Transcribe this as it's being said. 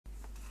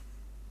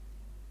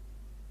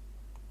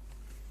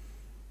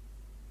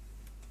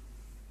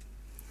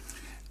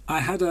I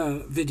had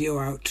a video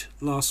out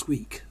last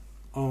week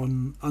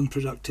on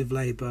unproductive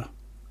labour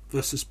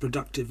versus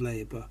productive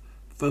labour,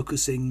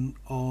 focusing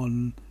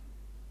on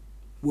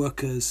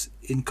workers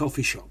in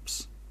coffee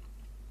shops.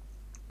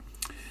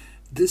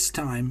 This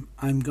time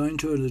I'm going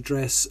to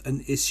address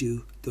an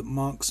issue that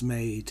Marx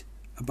made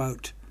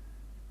about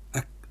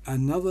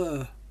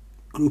another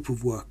group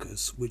of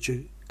workers, which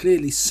are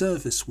clearly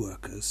service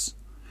workers,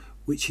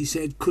 which he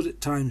said could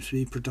at times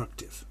be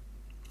productive.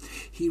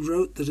 He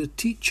wrote that a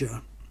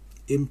teacher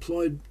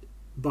employed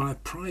by a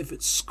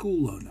private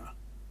school owner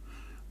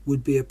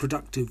would be a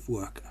productive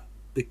worker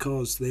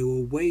because they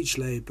were wage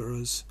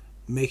labourers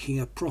making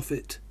a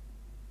profit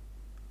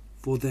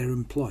for their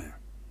employer.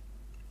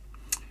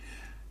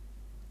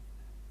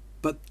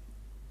 But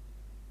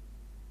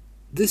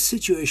this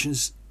situation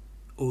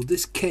or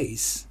this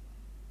case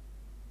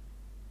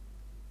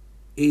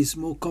is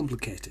more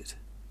complicated,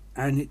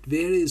 and it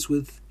varies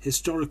with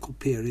historical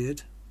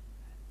period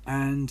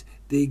and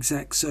the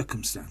exact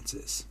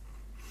circumstances.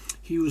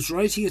 He was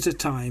writing at a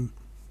time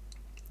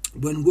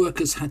when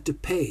workers had to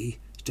pay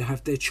to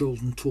have their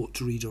children taught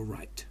to read or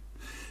write.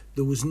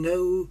 There was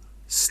no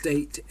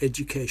state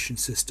education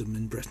system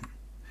in Britain.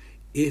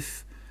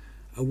 If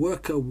a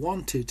worker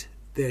wanted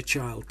their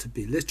child to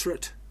be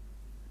literate,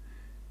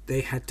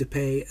 they had to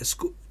pay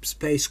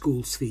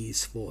school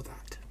fees for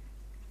that.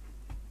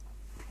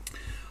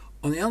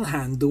 On the other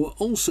hand, there were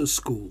also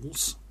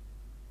schools,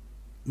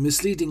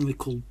 misleadingly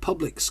called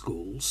public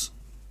schools,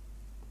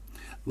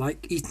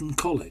 like Eton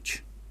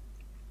College,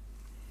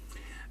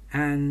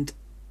 and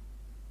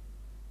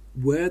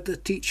were the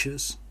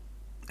teachers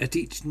at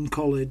Eton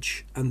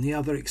College and the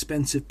other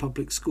expensive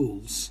public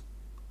schools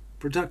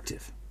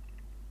productive?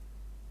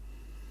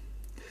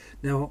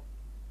 Now,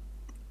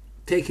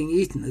 taking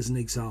Eton as an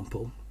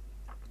example,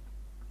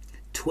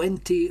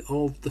 20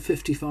 of the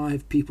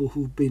 55 people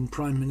who've been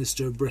Prime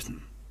Minister of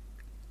Britain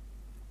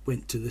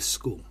went to this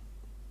school.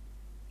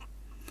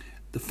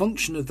 The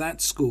function of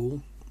that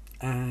school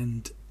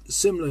and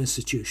similar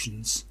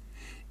institutions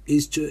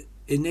is to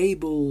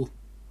enable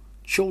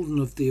children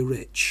of the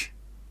rich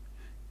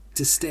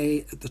to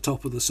stay at the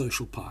top of the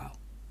social pile,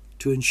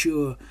 to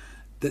ensure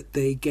that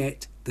they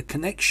get the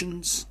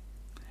connections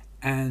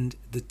and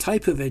the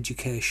type of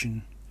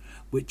education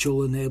which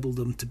will enable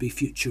them to be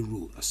future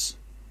rulers.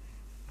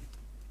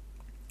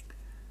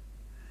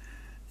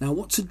 Now,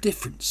 what's the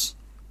difference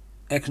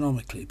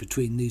economically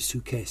between these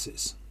two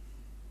cases?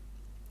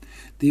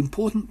 The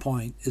important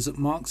point is that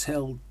Marx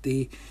held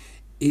the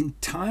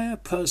entire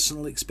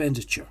personal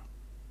expenditure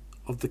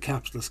of the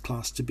capitalist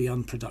class to be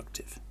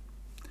unproductive.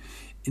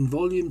 In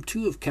Volume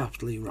 2 of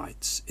Capital he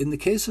writes, in the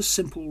case of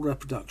simple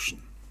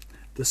reproduction,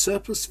 the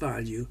surplus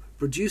value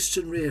produced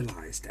and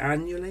realised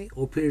annually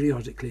or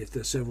periodically if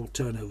there are several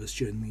turnovers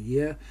during the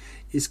year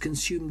is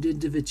consumed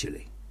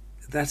individually,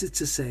 that is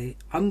to say,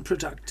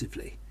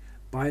 unproductively,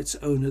 by its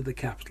owner, the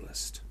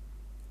capitalist.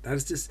 That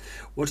is just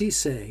what he's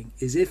saying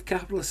is if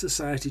capitalist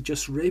society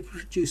just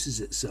reproduces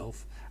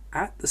itself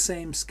at the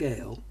same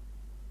scale,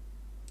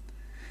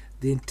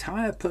 the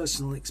entire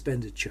personal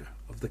expenditure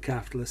of the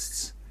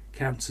capitalists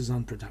counts as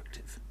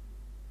unproductive.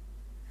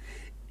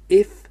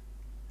 If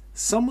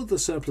some of the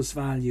surplus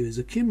value is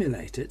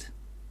accumulated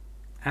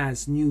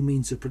as new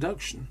means of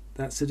production,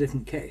 that's a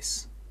different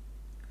case.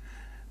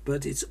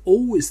 But it's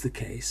always the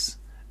case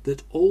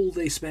that all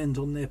they spend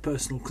on their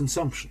personal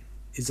consumption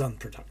is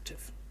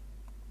unproductive.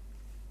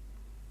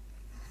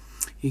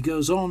 He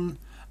goes on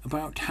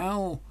about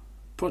how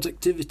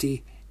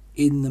productivity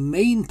in the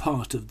main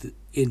part of the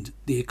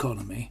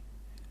economy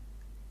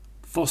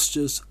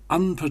fosters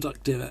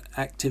unproductive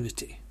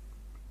activity.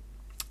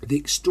 The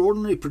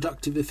extraordinary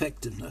productive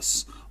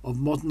effectiveness of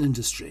modern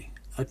industry,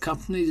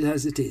 accompanied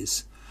as it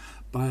is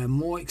by a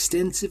more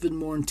extensive and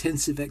more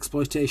intensive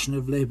exploitation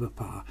of labour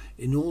power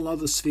in all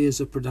other spheres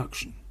of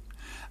production,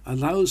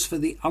 allows for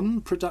the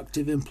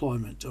unproductive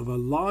employment of a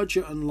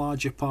larger and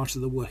larger part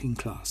of the working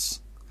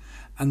class,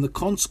 and the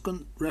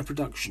consequent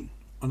reproduction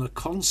on a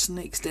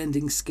constantly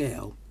extending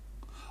scale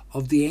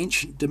of the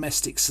ancient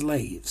domestic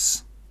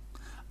slaves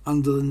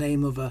under the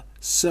name of a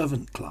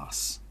servant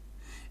class,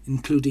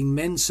 including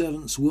men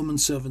servants, women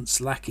servants,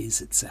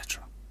 lackeys,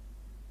 etc.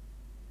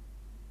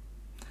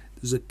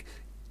 There's a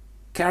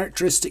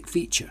characteristic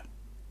feature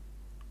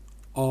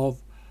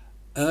of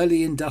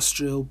early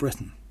industrial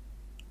Britain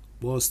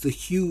was the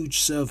huge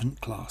servant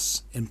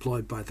class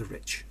employed by the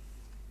rich.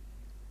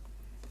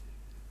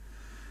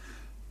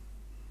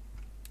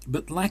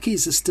 But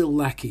lackeys are still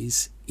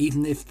lackeys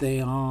even if they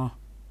are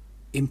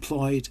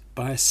employed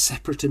by a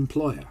separate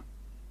employer,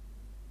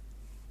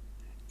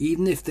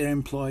 even if they're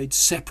employed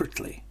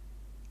separately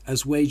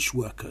as wage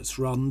workers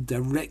run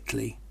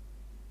directly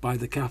by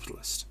the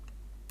capitalist.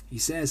 He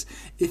says,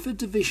 if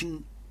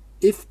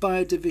by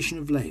a division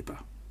of labour,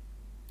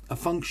 a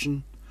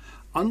function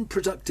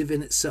unproductive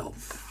in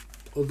itself,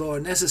 although a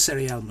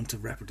necessary element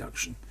of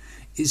reproduction,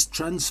 is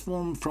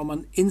transformed from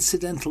an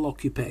incidental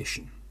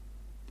occupation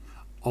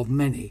of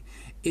many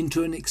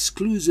into an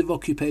exclusive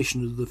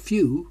occupation of the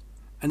few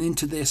and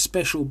into their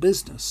special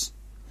business,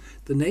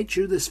 the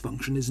nature of this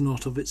function is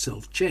not of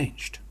itself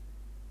changed.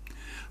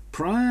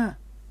 Prior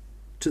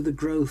to the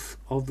growth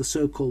of the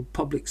so-called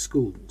public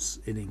schools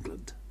in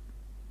England,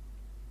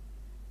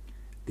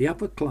 the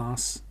upper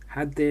class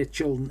had their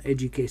children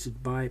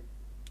educated by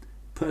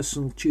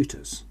personal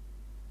tutors,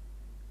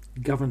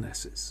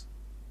 governesses,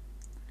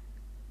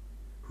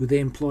 who they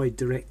employed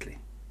directly.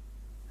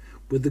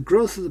 With the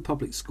growth of the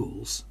public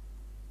schools,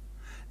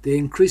 they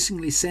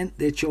increasingly sent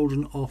their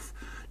children off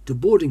to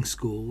boarding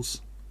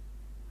schools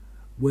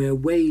where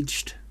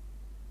waged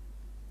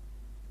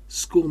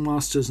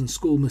schoolmasters and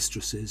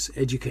schoolmistresses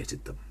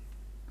educated them.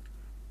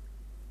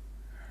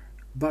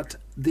 But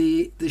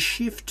the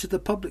shift to the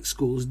public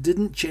schools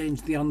didn't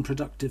change the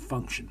unproductive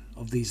function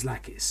of these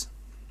lackeys.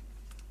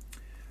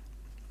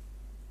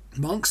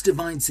 Marx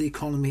divides the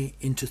economy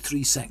into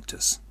three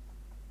sectors.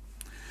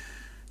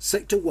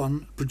 Sector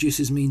 1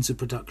 produces means of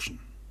production.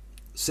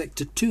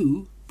 Sector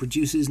 2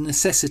 produces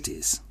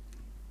necessities.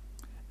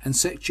 And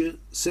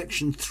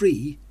Section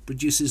 3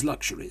 produces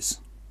luxuries.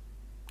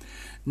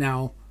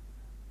 Now,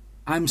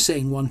 I'm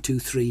saying 1, 2,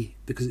 3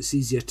 because it's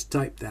easier to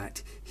type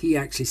that. He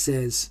actually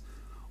says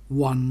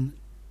 1,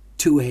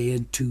 2A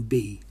and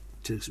 2B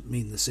to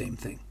mean the same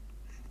thing.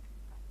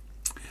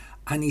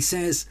 And he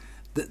says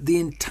that the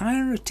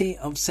entirety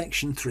of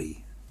Section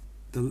 3,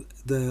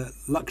 the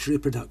luxury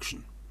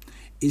production,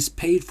 is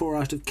paid for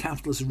out of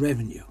capitalist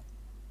revenue.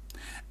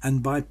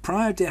 And by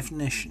prior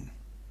definition,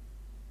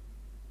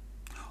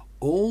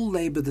 all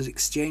labour that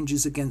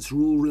exchanges against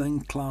ruling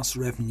class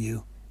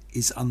revenue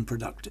is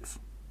unproductive.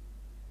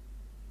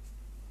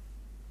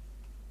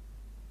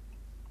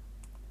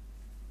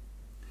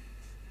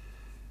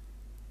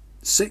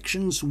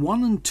 Sections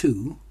 1 and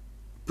 2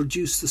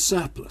 produce the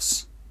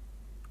surplus,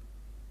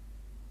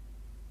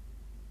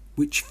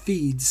 which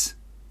feeds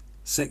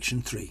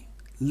Section 3,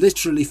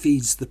 literally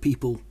feeds the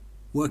people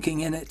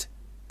working in it,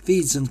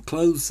 feeds and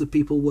clothes the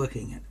people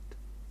working in it.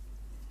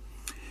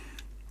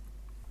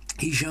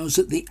 He shows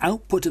that the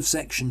output of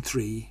Section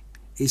 3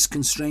 is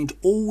constrained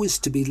always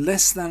to be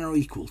less than or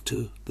equal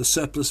to the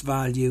surplus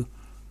value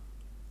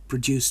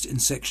produced in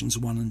Sections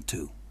 1 and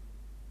 2.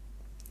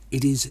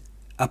 It is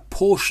a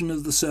portion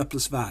of the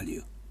surplus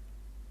value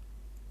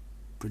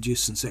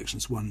produced in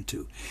Sections 1 and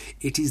 2.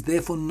 It is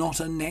therefore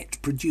not a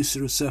net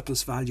producer of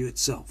surplus value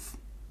itself.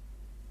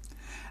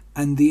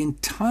 And the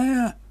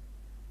entire...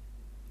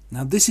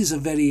 Now this is a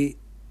very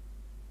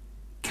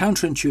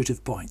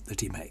counterintuitive point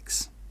that he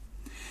makes.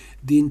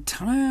 The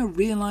entire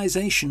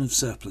realization of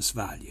surplus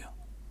value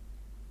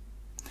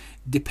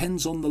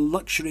depends on the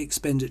luxury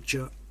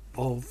expenditure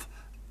of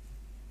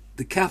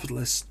the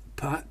capitalist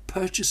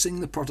purchasing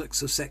the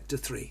products of Sector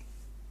 3.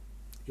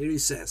 Here he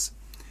says,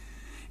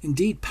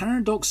 indeed,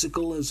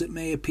 paradoxical as it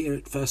may appear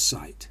at first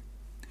sight,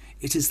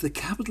 it is the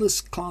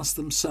capitalist class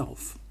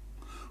themselves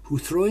who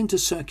throw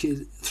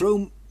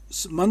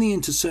money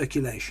into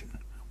circulation,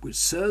 which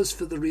serves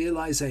for the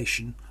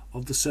realization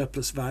of the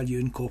surplus value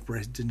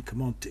incorporated in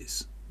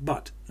commodities.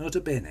 But,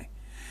 nota bene,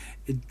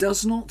 it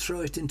does not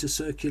throw it into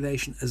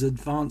circulation as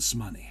advance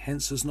money,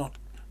 hence as not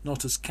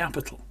as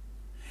capital.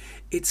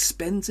 It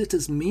spends it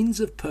as means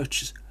of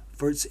purchase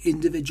for its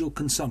individual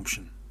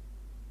consumption.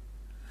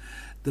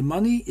 The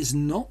money is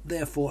not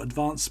therefore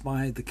advanced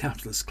by the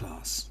capitalist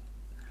class,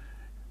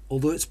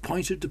 although it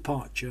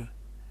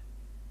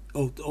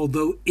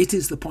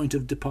is the point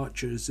of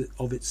departure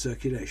of its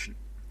circulation.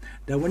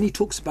 Now, when he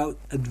talks about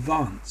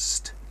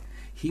advanced,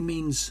 he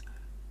means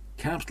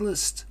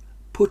capitalist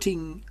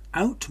putting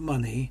out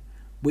money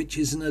which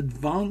is an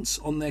advance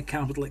on their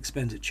capital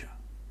expenditure.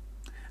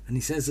 And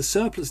he says the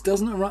surplus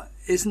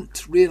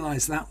isn't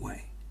realised that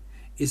way.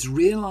 It's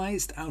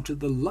realised out of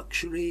the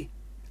luxury,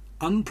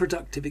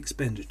 unproductive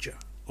expenditure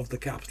of the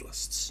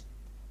capitalists.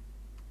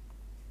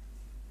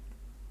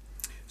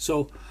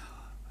 So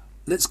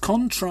let's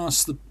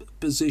contrast the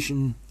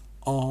position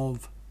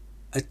of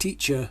a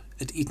teacher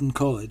at Eton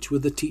College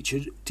with a teacher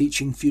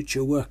teaching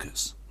future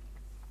workers.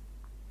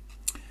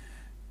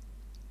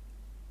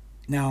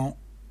 Now,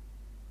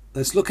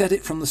 let's look at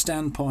it from the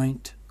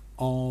standpoint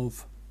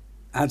of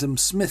Adam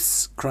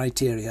Smith's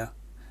criteria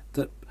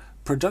that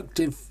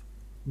productive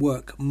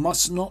work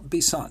must not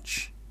be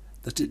such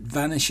that it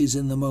vanishes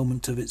in the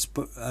moment of its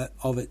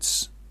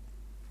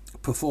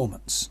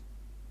performance.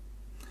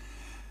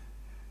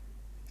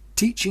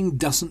 Teaching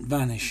doesn't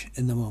vanish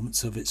in the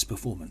moments of its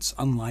performance,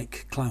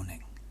 unlike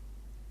clowning.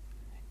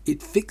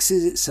 It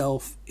fixes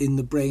itself in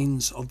the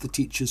brains of the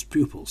teacher's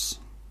pupils.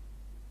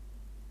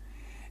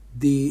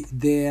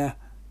 Their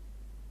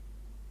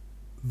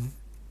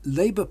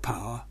labour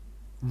power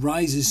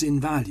rises in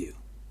value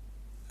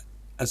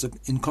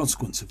in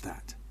consequence of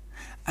that,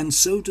 and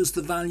so does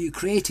the value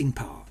creating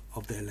power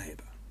of their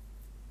labour.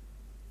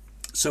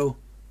 So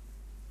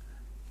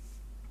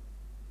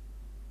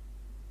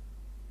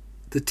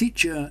the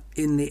teacher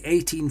in the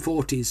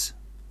 1840s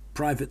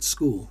private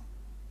school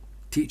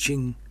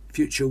teaching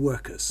future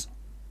workers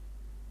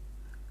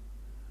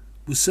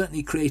was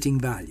certainly creating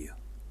value.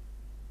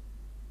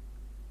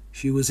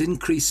 She was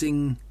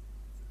increasing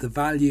the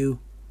value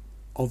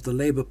of the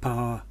labour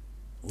power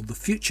or the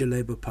future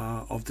labour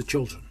power of the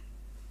children.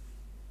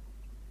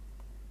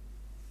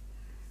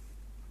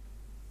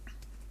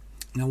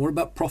 Now, what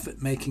about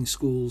profit-making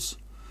schools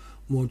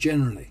more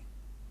generally?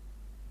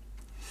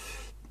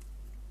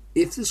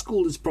 If the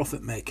school is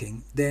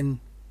profit-making,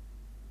 then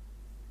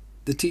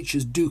the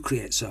teachers do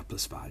create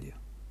surplus value.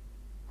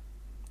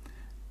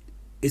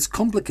 It's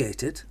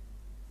complicated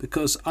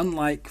because,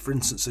 unlike, for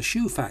instance, a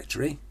shoe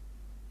factory,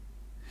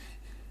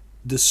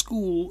 the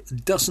school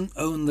doesn't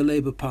own the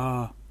labour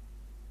power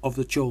of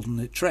the children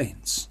it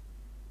trains,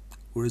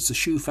 whereas the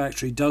shoe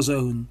factory does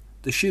own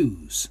the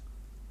shoes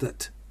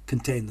that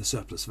contain the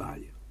surplus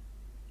value.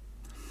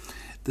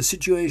 The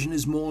situation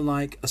is more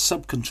like a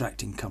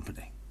subcontracting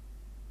company.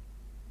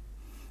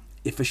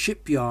 If a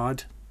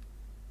shipyard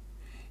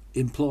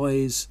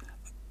employs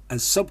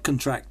as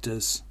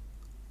subcontractors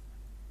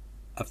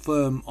a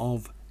firm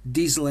of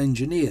diesel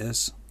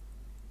engineers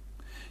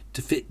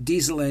to fit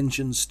diesel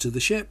engines to the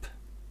ship,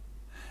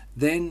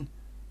 then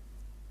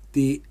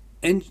the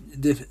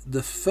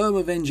firm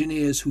of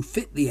engineers who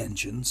fit the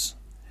engines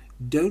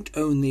don't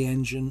own the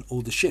engine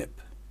or the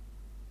ship.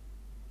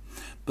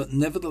 But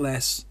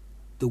nevertheless,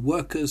 the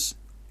workers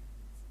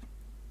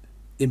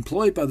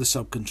employed by the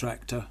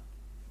subcontractor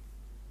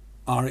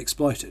are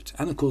exploited.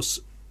 And of course,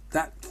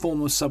 that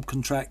form of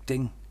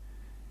subcontracting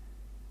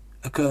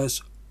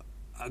occurs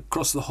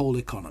across the whole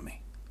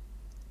economy.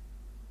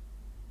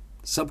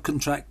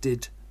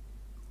 Subcontracted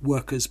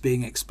workers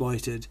being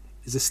exploited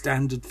is a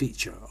standard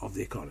feature of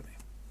the economy.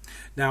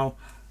 Now,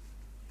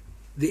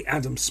 the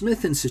Adam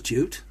Smith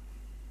Institute,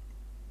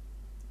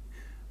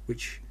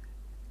 which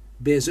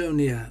bears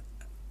only a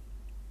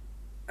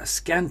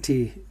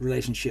scanty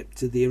relationship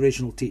to the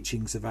original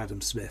teachings of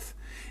Adam Smith,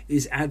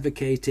 is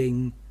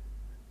advocating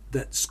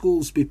that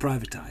schools be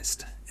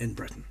privatised in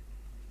Britain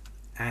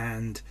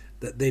and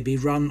that they be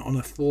run on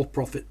a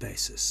for-profit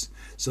basis.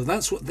 So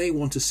that's what they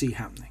want to see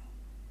happening.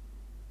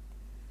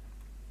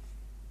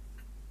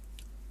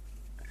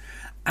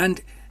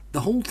 And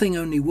the whole thing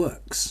only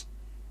works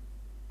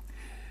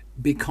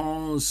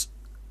because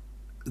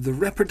the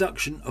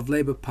reproduction of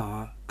labour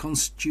power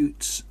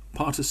constitutes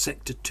part of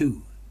Sector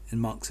 2 in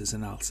Marx's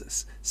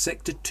analysis.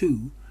 Sector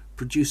 2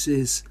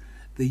 produces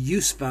the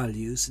use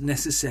values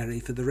necessary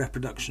for the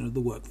reproduction of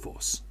the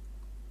workforce.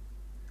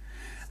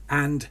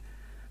 And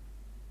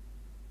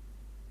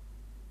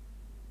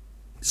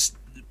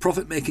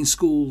profit-making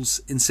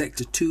schools in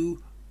Sector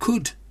 2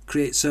 could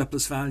create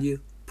surplus value.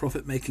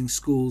 Profit-making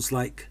schools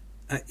like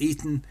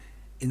Eton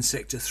in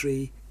Sector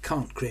 3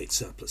 can't create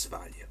surplus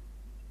value.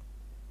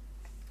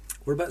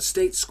 What about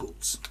state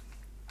schools?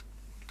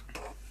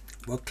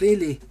 Well,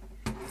 clearly,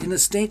 in a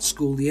state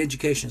school, the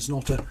education is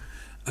not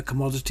a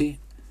commodity,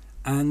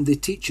 and the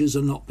teachers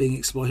are not being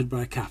exploited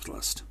by a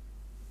capitalist.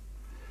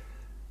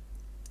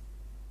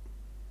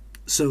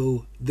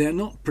 So they're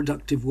not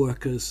productive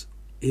workers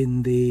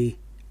in the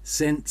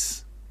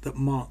sense that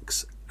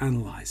Marx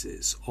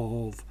analyses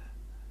of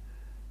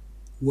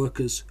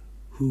workers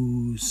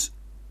whose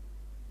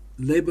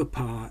labour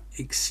power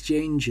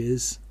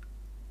exchanges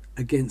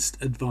against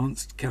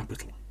advanced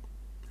capital.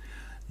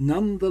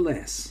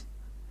 Nonetheless,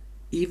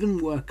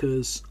 even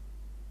workers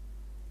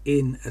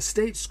in a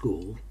state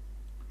school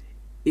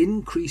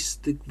increase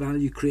the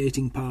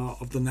value-creating power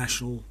of the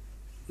national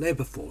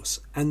labour force,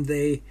 and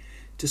they,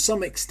 to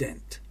some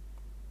extent,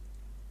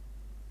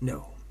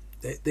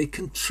 they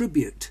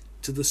contribute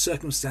to the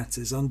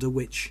circumstances under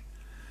which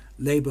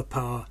labour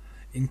power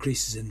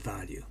increases in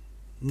value,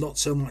 not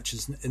so much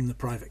as in the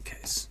private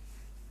case.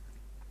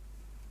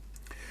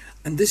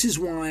 And this is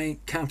why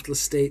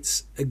capitalist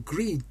states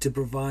agreed to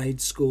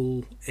provide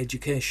school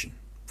education,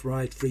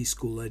 provide free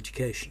school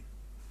education.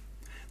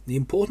 The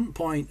important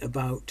point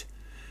about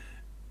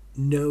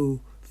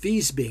no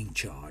fees being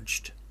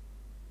charged,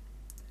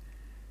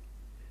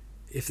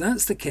 if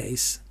that's the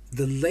case,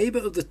 the labour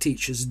of the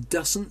teachers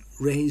doesn't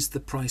raise the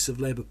price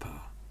of labour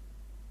power.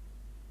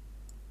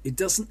 It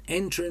doesn't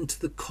enter into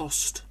the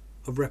cost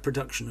of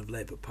reproduction of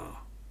labour power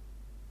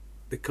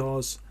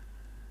because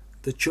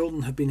the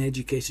children have been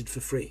educated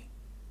for free.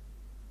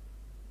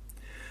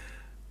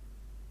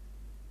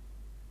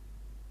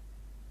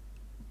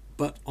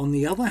 But on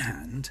the other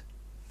hand,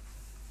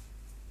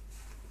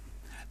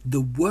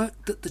 the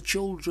work that the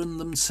children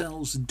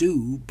themselves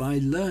do by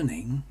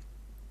learning,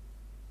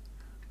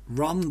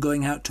 rather than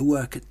going out to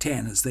work at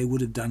 10 as they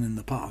would have done in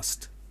the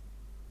past,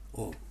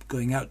 or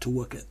going out to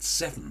work at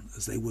 7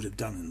 as they would have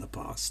done in the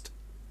past,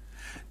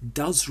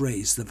 does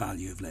raise the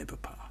value of labour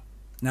power.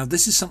 Now,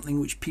 this is something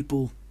which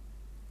people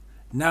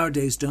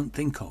nowadays don't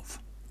think of,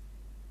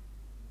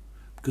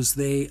 because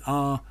they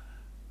are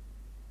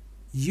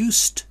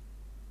used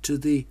to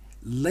the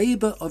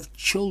labour of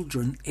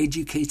children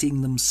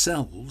educating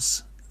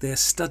themselves, their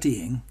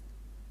studying,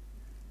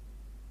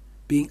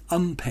 being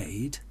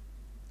unpaid,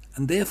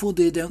 and therefore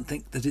they don't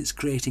think that it's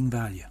creating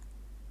value.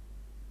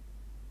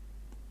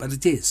 But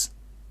it is.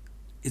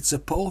 It's a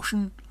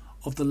portion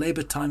of the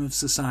labour time of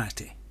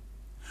society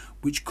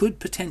which could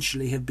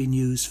potentially have been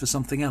used for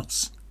something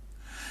else.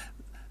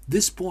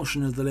 This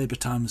portion of the labour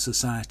time of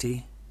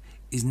society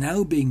is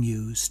now being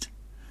used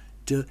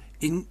to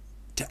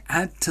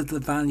add to the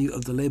value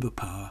of the labour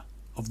power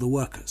of the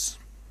workers.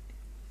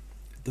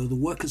 Though the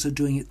workers are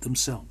doing it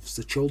themselves,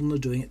 the children are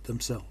doing it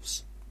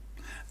themselves.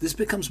 This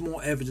becomes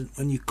more evident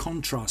when you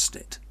contrast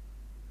it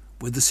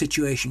with the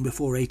situation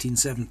before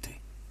 1870.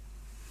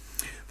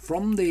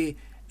 From the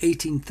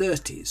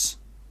 1830s,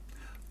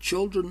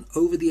 children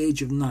over the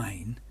age of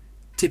 9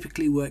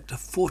 typically worked a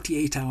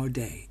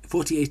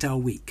 48-hour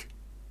week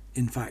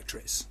in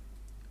factories.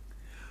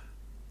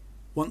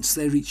 Once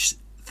they reached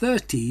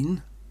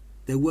 13,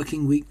 their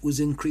working week was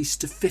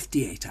increased to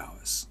 58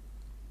 hours.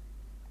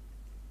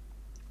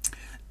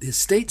 The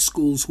state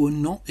schools were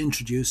not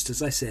introduced,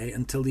 as I say,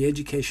 until the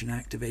Education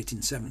Act of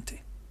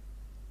 1870.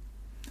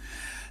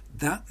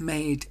 That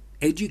made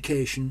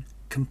education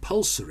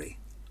compulsory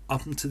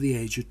up until the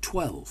age of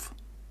 12.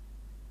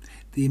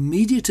 The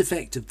immediate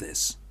effect of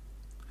this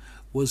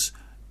was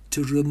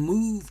to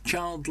remove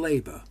child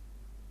labour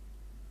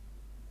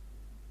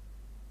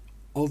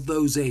of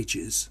those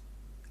ages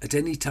at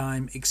any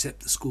time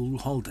except the school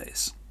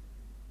holidays.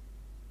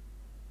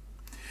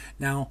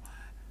 Now,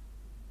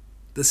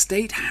 the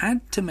state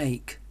had to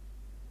make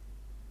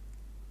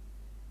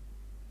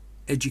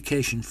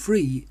education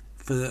free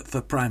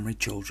for primary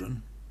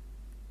children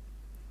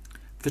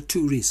for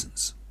two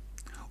reasons.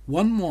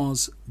 One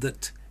was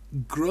that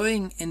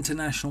growing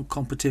international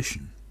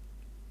competition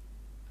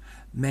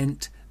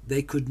meant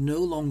they could no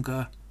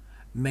longer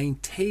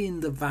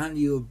maintain the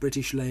value of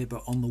British labour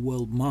on the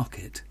world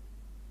market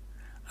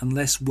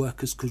unless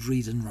workers could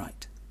read and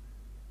write.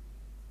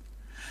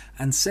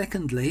 And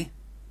secondly,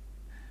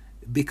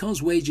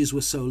 because wages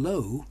were so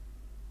low,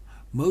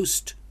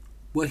 most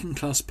working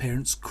class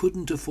parents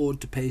couldn't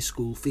afford to pay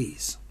school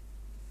fees.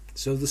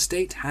 So the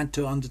state had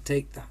to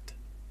undertake that.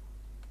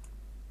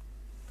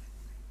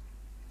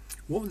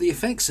 What were the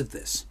effects of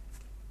this?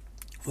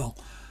 Well,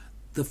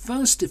 the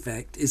first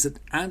effect is that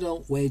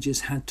adult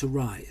wages had to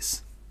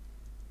rise,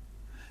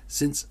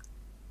 since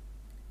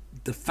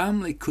the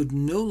family could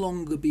no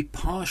longer be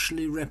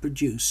partially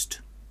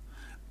reproduced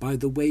by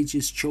the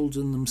wages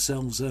children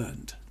themselves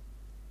earned.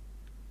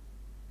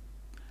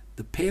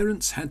 The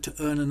parents had to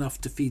earn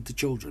enough to feed the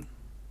children.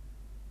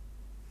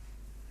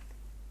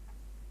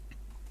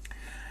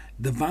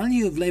 The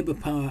value of labour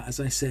power, as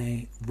I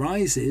say,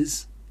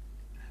 rises,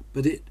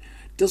 but it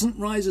doesn't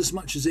rise as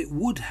much as it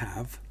would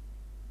have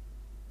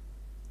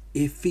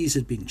if fees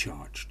had been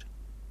charged.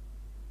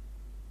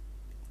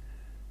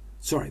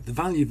 Sorry, the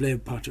value of labour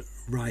power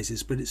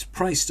rises, but its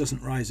price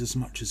doesn't rise as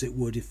much as it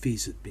would if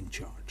fees had been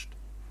charged.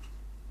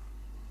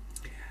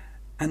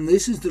 And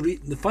this is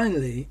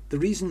finally the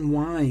reason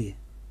why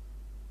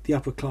the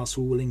upper class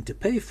were willing to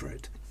pay for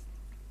it,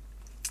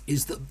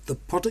 is that the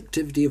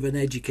productivity of an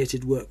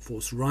educated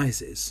workforce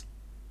rises,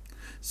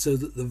 so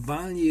that the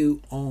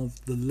value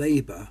of the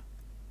labour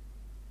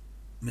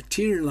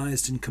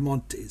materialised in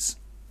commodities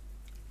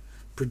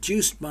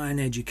produced by an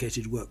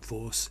educated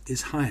workforce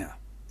is higher.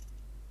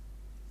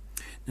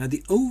 Now,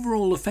 the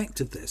overall effect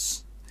of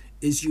this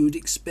is you would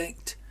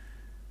expect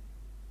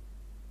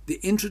the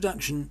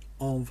introduction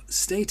of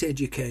state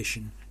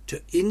education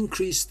to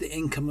increase the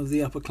income of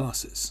the upper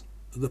classes,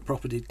 the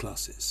propertied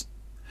classes,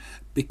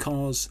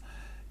 because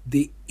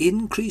the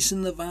increase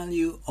in the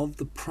value of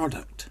the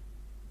product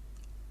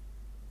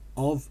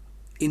of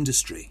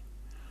industry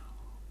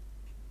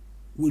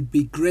would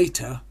be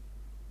greater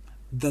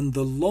than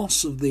the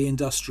loss of the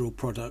industrial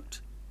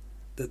product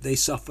that they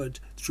suffered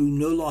through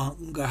no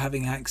longer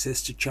having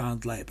access to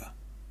child labour.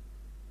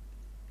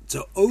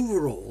 So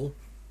overall,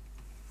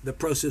 the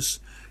process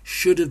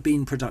should have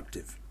been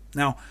productive.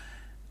 Now,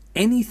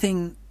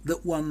 anything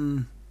that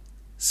one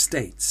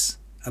states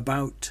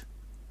about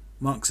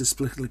Marxist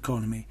political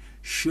economy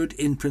should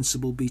in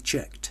principle be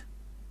checked.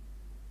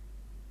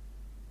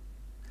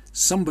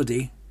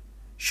 Somebody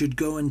should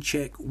go and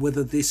check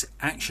whether this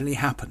actually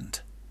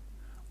happened,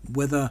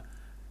 whether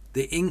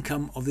the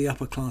income of the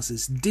upper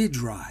classes did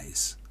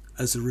rise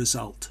as a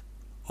result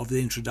of the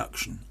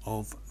introduction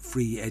of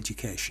free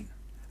education.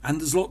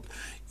 And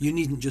you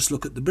needn't just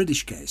look at the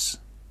British case.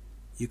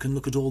 You can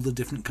look at all the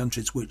different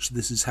countries which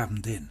this has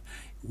happened in.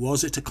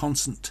 Was it a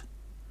constant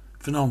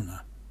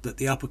phenomena that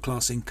the upper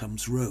class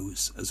incomes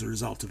rose as a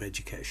result of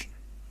education?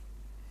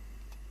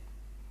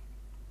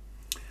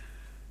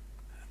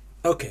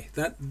 Okay,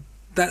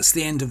 that's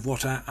the end of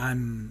what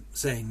I'm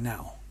saying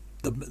now.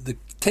 The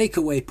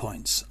takeaway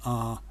points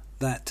are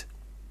that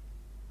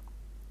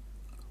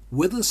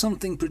whether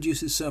something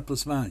produces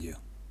surplus value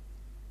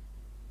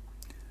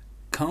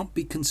can't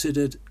be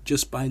considered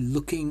just by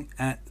looking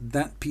at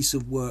that piece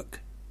of work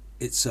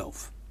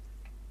itself.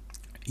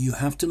 You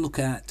have to look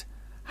at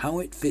how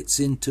it fits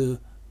into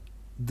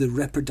the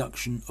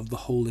reproduction of the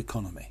whole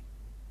economy.